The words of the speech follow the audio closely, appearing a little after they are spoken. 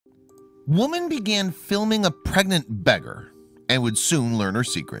Woman began filming a pregnant beggar and would soon learn her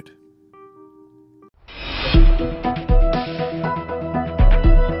secret.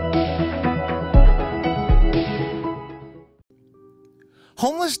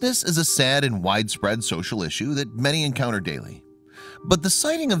 Homelessness is a sad and widespread social issue that many encounter daily. But the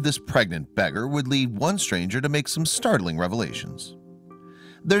sighting of this pregnant beggar would lead one stranger to make some startling revelations.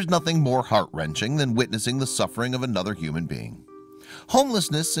 There's nothing more heart-wrenching than witnessing the suffering of another human being.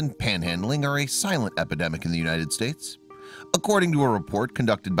 Homelessness and panhandling are a silent epidemic in the United States. According to a report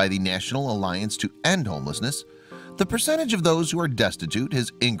conducted by the National Alliance to End Homelessness, the percentage of those who are destitute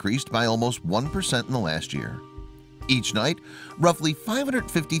has increased by almost 1% in the last year. Each night, roughly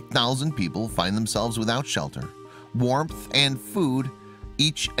 550,000 people find themselves without shelter, warmth, and food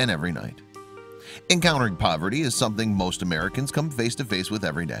each and every night. Encountering poverty is something most Americans come face to face with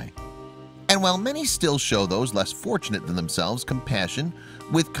every day. And while many still show those less fortunate than themselves compassion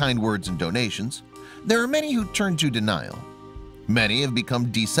with kind words and donations, there are many who turn to denial. Many have become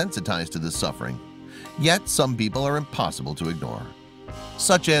desensitized to this suffering, yet some people are impossible to ignore,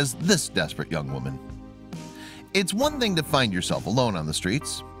 such as this desperate young woman. It's one thing to find yourself alone on the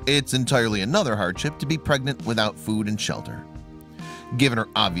streets. It's entirely another hardship to be pregnant without food and shelter. Given her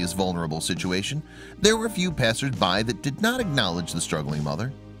obvious vulnerable situation, there were few passers-by that did not acknowledge the struggling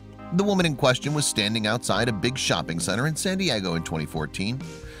mother. The woman in question was standing outside a big shopping center in San Diego in 2014,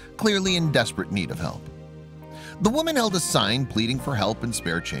 clearly in desperate need of help. The woman held a sign pleading for help and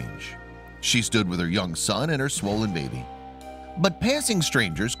spare change. She stood with her young son and her swollen baby. But passing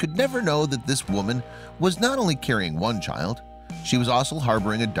strangers could never know that this woman was not only carrying one child, she was also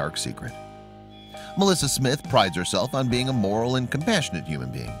harboring a dark secret. Melissa Smith prides herself on being a moral and compassionate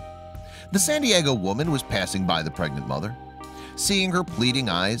human being. The San Diego woman was passing by the pregnant mother. Seeing her pleading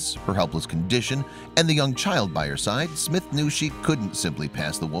eyes, her helpless condition, and the young child by her side, Smith knew she couldn't simply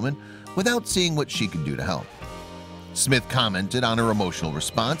pass the woman without seeing what she could do to help. Smith commented on her emotional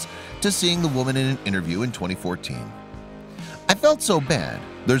response to seeing the woman in an interview in 2014. "I felt so bad.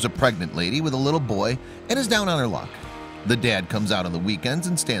 There's a pregnant lady with a little boy and is down on her luck. The dad comes out on the weekends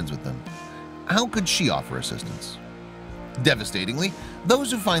and stands with them. How could she offer assistance?" Devastatingly,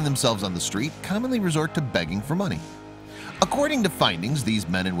 those who find themselves on the street commonly resort to begging for money. According to findings, these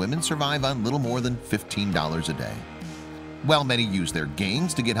men and women survive on little more than $15 a day. While many use their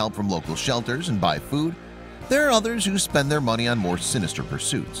gains to get help from local shelters and buy food, there are others who spend their money on more sinister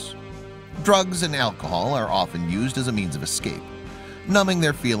pursuits. Drugs and alcohol are often used as a means of escape, numbing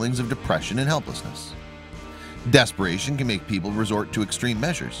their feelings of depression and helplessness. Desperation can make people resort to extreme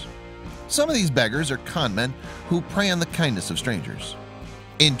measures. Some of these beggars are con men who prey on the kindness of strangers.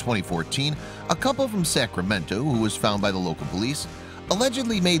 In 2014, a couple from Sacramento who was found by the local police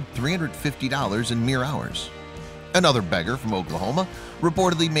allegedly made $350 in mere hours. Another beggar from Oklahoma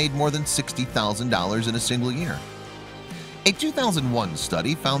reportedly made more than $60,000 in a single year. A 2001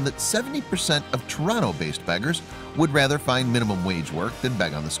 study found that 70% of Toronto-based beggars would rather find minimum wage work than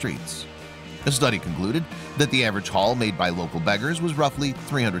beg on the streets. The study concluded that the average haul made by local beggars was roughly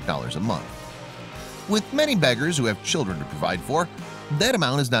 $300 a month. With many beggars who have children to provide for, that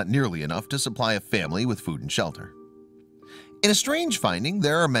amount is not nearly enough to supply a family with food and shelter. In a strange finding,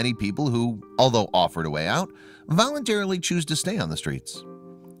 there are many people who, although offered a way out, voluntarily choose to stay on the streets.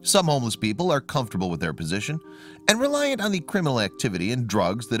 Some homeless people are comfortable with their position and reliant on the criminal activity and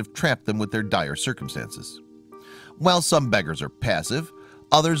drugs that have trapped them with their dire circumstances. While some beggars are passive,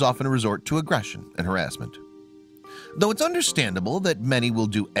 others often resort to aggression and harassment. Though it's understandable that many will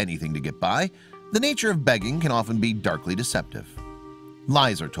do anything to get by, the nature of begging can often be darkly deceptive.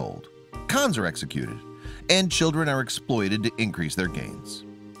 Lies are told, cons are executed, and children are exploited to increase their gains.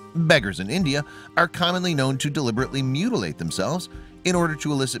 Beggars in India are commonly known to deliberately mutilate themselves in order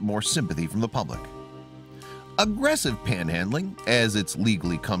to elicit more sympathy from the public. Aggressive panhandling, as it's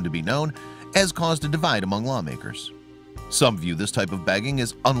legally come to be known, has caused a divide among lawmakers. Some view this type of begging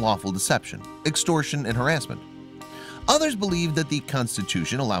as unlawful deception, extortion, and harassment. Others believe that the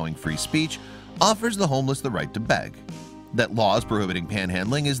Constitution allowing free speech offers the homeless the right to beg, that laws prohibiting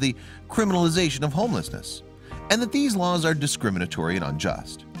panhandling is the criminalization of homelessness, and that these laws are discriminatory and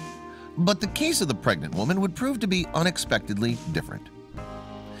unjust. But the case of the pregnant woman would prove to be unexpectedly different.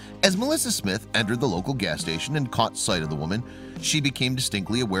 As Melissa Smith entered the local gas station and caught sight of the woman, she became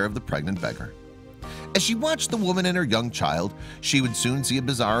distinctly aware of the pregnant beggar. As she watched the woman and her young child, she would soon see a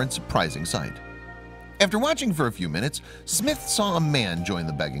bizarre and surprising sight. After watching for a few minutes, Smith saw a man join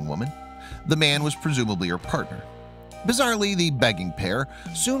the begging woman. The man was presumably her partner. Bizarrely, the begging pair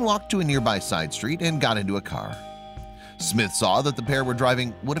soon walked to a nearby side street and got into a car. Smith saw that the pair were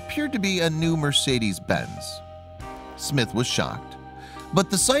driving what appeared to be a new Mercedes-Benz. Smith was shocked. But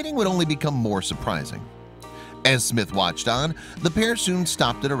the sighting would only become more surprising. As Smith watched on, the pair soon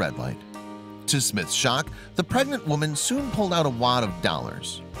stopped at a red light. To Smith's shock, the pregnant woman soon pulled out a wad of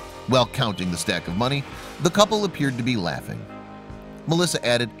dollars. While counting the stack of money, the couple appeared to be laughing. Melissa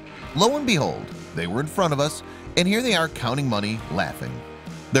added, "Lo and behold, they were in front of us, and here they are counting money, laughing.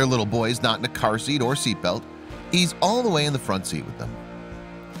 Their little boy's not in a car seat or seatbelt. He's all the way in the front seat with them."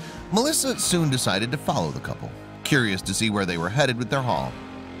 Melissa soon decided to follow the couple, curious to see where they were headed with their haul.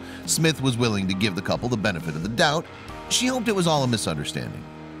 Smith was willing to give the couple the benefit of the doubt. She hoped it was all a misunderstanding,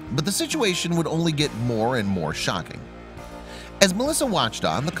 but the situation would only get more and more shocking. As Melissa watched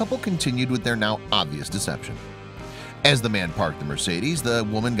on, the couple continued with their now obvious deception. As the man parked the Mercedes, the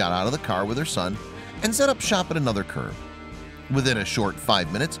woman got out of the car with her son and set up shop at another curb. Within a short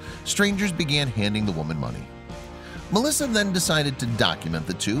 5 minutes, strangers began handing the woman money. Melissa then decided to document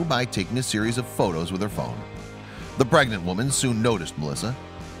the two by taking a series of photos with her phone. The pregnant woman soon noticed Melissa.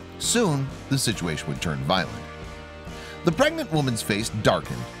 Soon, the situation would turn violent. The pregnant woman's face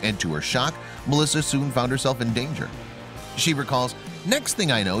darkened, and to her shock, Melissa soon found herself in danger. She recalls, "Next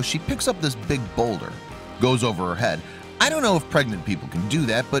thing I know, she picks up this big boulder, goes over her head. I don't know if pregnant people can do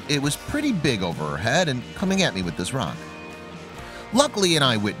that, but it was pretty big over her head and coming at me with this rock." Luckily, an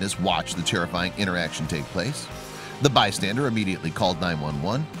eyewitness watched the terrifying interaction take place. The bystander immediately called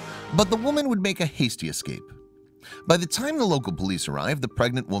 911, but the woman would make a hasty escape. By the time the local police arrived, the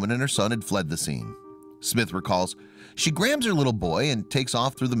pregnant woman and her son had fled the scene. Smith recalls, "She grabs her little boy and takes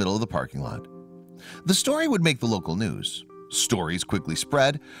off through the middle of the parking lot." The story would make the local news. Stories quickly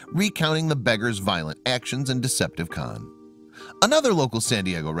spread, recounting the beggar's violent actions and deceptive con. Another local San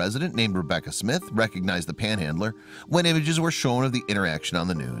Diego resident named Rebecca Smith recognized the Panhandler when images were shown of the interaction on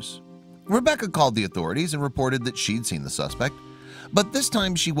the news. Rebecca called the authorities and reported that she'd seen the suspect, but this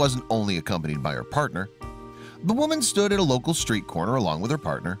time she wasn't only accompanied by her partner. The woman stood at a local street corner along with her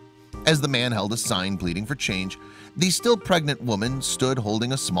partner. As the man held a sign pleading for change, the still pregnant woman stood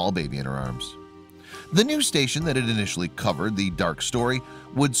holding a small baby in her arms. The news station that had initially covered the dark story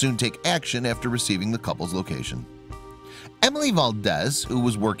would soon take action after receiving the couple's location. Emily Valdez, who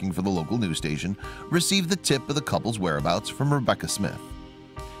was working for the local news station, received the tip of the couple's whereabouts from Rebecca Smith.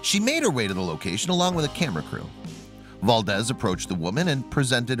 She made her way to the location along with a camera crew. Valdez approached the woman and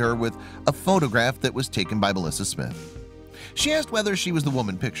presented her with a photograph that was taken by Melissa Smith. She asked whether she was the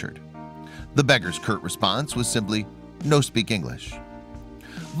woman pictured. The beggar's curt response was simply, "No speak English."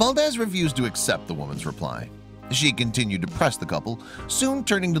 Valdez refused to accept the woman's reply. She continued to press the couple, soon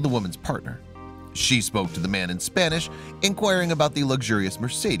turning to the woman's partner. She spoke to the man in Spanish, inquiring about the luxurious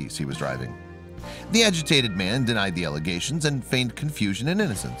Mercedes he was driving. The agitated man denied the allegations and feigned confusion and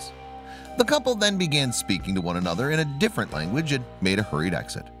innocence. The couple then began speaking to one another in a different language and made a hurried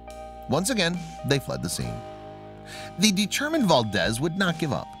exit. Once again, they fled the scene. The determined Valdez would not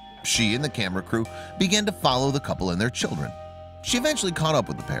give up. She and the camera crew began to follow the couple and their children. She eventually caught up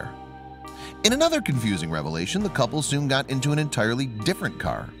with the pair. In another confusing revelation, the couple soon got into an entirely different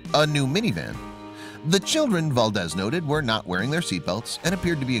car, a new minivan. The children, Valdez noted, were not wearing their seatbelts and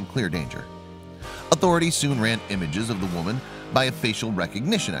appeared to be in clear danger. Authorities soon ran images of the woman by a facial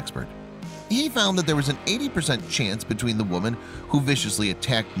recognition expert. He found that there was an 80% chance between the woman who viciously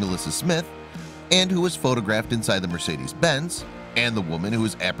attacked Melissa Smith and who was photographed inside the Mercedes-Benz and the woman who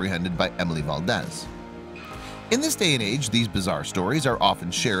was apprehended by Emily Valdez. In this day and age, these bizarre stories are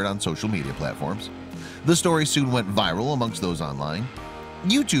often shared on social media platforms. The story soon went viral amongst those online.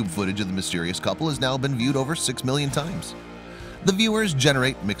 YouTube footage of the mysterious couple has now been viewed over 6 million times. The viewers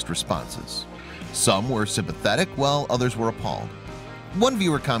generate mixed responses. Some were sympathetic, while others were appalled. One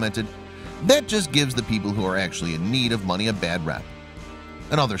viewer commented, "That just gives the people who are actually in need of money a bad rep."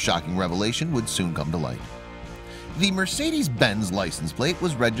 Another shocking revelation would soon come to light. The Mercedes-Benz license plate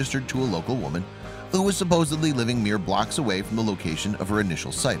was registered to a local woman who was supposedly living mere blocks away from the location of her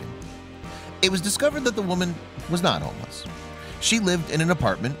initial sighting. It was discovered that the woman was not homeless. She lived in an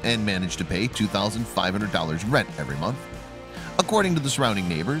apartment and managed to pay $2,500 rent every month. According to the surrounding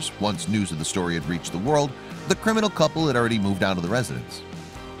neighbors, once news of the story had reached the world, the criminal couple had already moved out of the residence.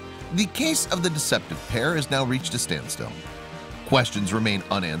 The case of the deceptive pair has now reached a standstill. Questions remain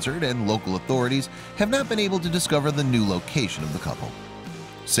unanswered, and local authorities have not been able to discover the new location of the couple.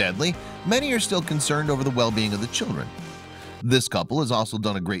 Sadly, many are still concerned over the well-being of the children. This couple has also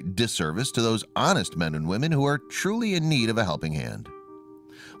done a great disservice to those honest men and women who are truly in need of a helping hand.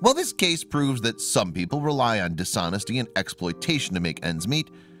 While this case proves that some people rely on dishonesty and exploitation to make ends meet,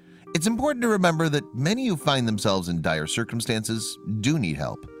 it's important to remember that many who find themselves in dire circumstances do need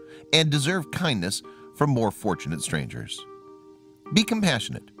help and deserve kindness from more fortunate strangers. Be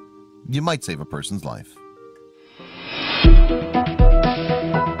compassionate. You might save a person's life.